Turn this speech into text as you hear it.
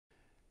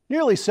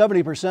Nearly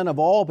 70% of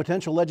all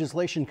potential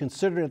legislation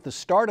considered at the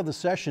start of the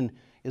session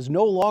is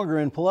no longer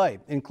in play,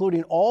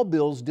 including all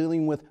bills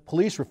dealing with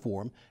police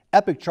reform,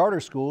 epic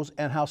charter schools,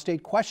 and how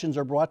state questions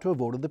are brought to a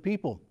vote of the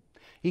people.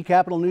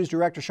 eCapitol News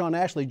Director Shawn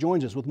Ashley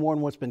joins us with more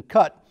on what's been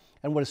cut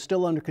and what is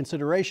still under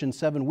consideration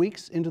 7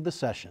 weeks into the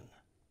session.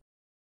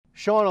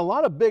 Shawn, a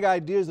lot of big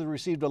ideas that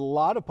received a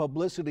lot of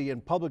publicity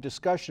and public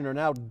discussion are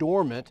now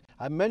dormant.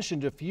 I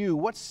mentioned a few.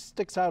 What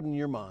sticks out in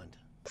your mind?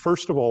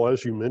 First of all,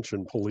 as you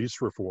mentioned,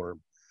 police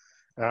reform.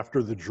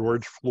 After the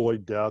George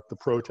Floyd death, the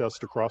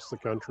protests across the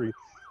country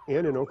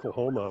and in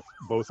Oklahoma,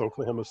 both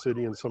Oklahoma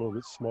City and some of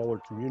its smaller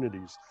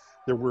communities,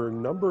 there were a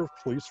number of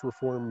police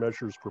reform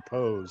measures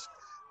proposed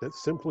that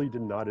simply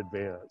did not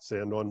advance.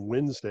 And on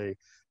Wednesday,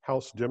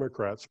 House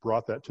Democrats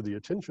brought that to the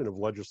attention of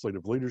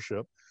legislative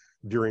leadership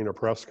during a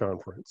press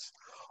conference.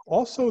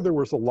 Also, there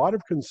was a lot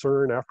of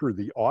concern after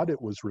the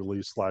audit was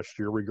released last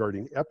year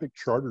regarding epic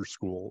charter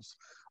schools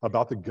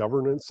about the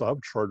governance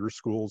of charter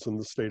schools in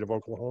the state of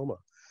Oklahoma.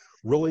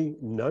 Really,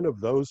 none of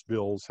those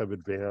bills have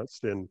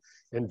advanced and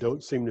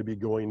don't seem to be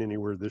going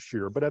anywhere this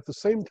year. But at the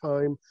same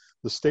time,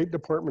 the State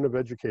Department of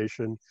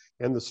Education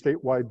and the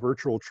statewide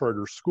virtual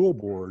charter school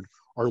board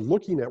are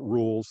looking at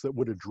rules that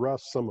would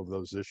address some of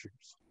those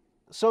issues.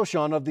 So,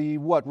 Shawn, of the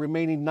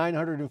remaining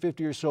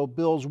 950 or so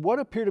bills, what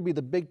appear to be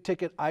the big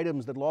ticket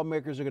items that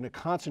lawmakers are going to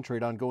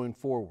concentrate on going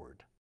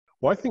forward?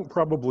 Well, I think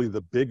probably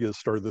the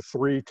biggest are the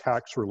three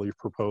tax relief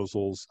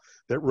proposals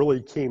that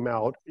really came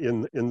out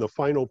in the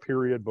final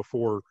period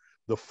before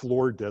the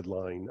floor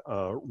deadline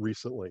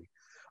recently.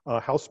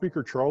 House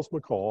Speaker Charles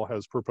McCall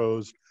has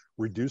proposed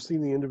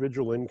reducing the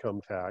individual income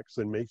tax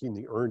and making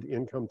the earned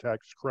income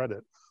tax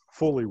credit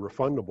fully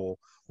refundable,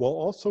 while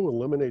also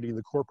eliminating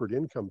the corporate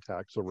income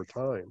tax over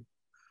time.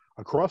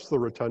 Across the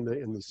rotunda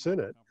in the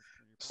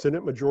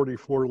Senate Majority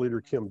Floor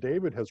Leader Kim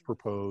David has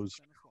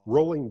proposed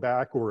rolling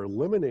back or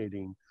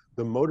eliminating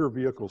the motor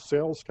vehicle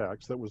sales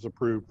tax that was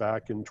approved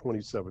back in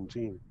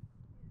 2017.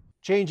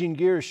 Changing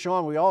gears,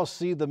 Shawn, we all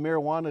see the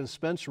marijuana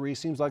dispensary.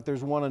 Seems like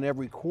there's one on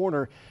every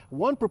corner.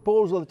 One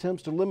proposal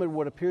attempts to limit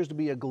what appears to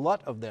be a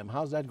glut of them.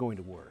 How's that going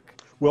to work?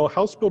 Well,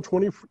 House Bill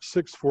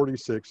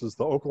 2646 is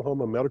the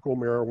Oklahoma Medical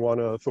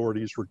Marijuana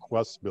Authority's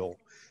request bill,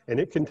 and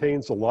it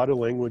contains a lot of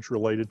language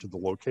related to the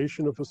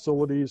location of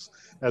facilities,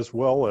 as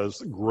well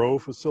as grow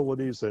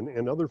facilities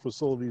and other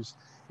facilities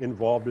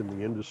involved in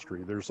the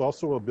industry. There's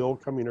also a bill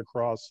coming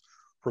across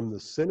from the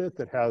Senate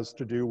that has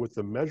to do with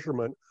the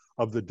measurement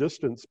of the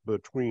distance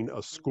between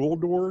a school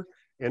door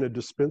and a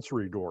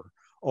dispensary door.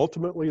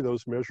 Ultimately,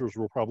 those measures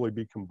will probably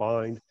be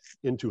combined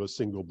into a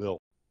single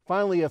bill.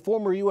 Finally, a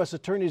former U.S.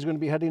 attorney is going to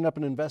be heading up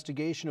an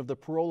investigation of the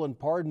Parole and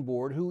Pardon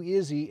Board. Who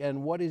is he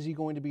and what is he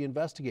going to be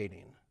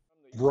investigating?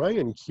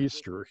 Brian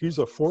Keister, he's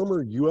a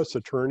former U.S.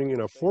 attorney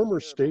and a former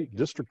state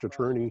district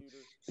attorney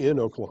in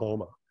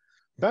Oklahoma.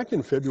 Back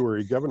in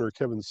February, Governor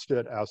Kevin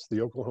Stitt asked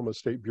the Oklahoma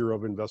State Bureau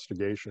of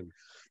Investigation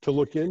to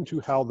look into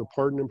how the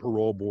Pardon and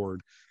Parole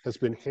Board has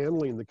been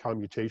handling the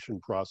commutation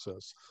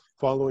process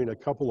following a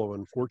couple of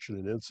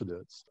unfortunate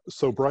incidents.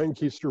 So Brian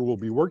Keister will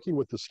be working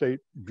with the State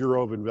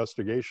Bureau of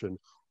Investigation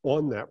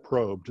on that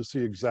probe to see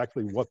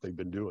exactly what they've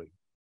been doing.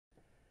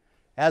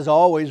 As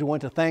always, we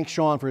want to thank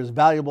Shawn for his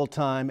valuable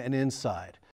time and insight.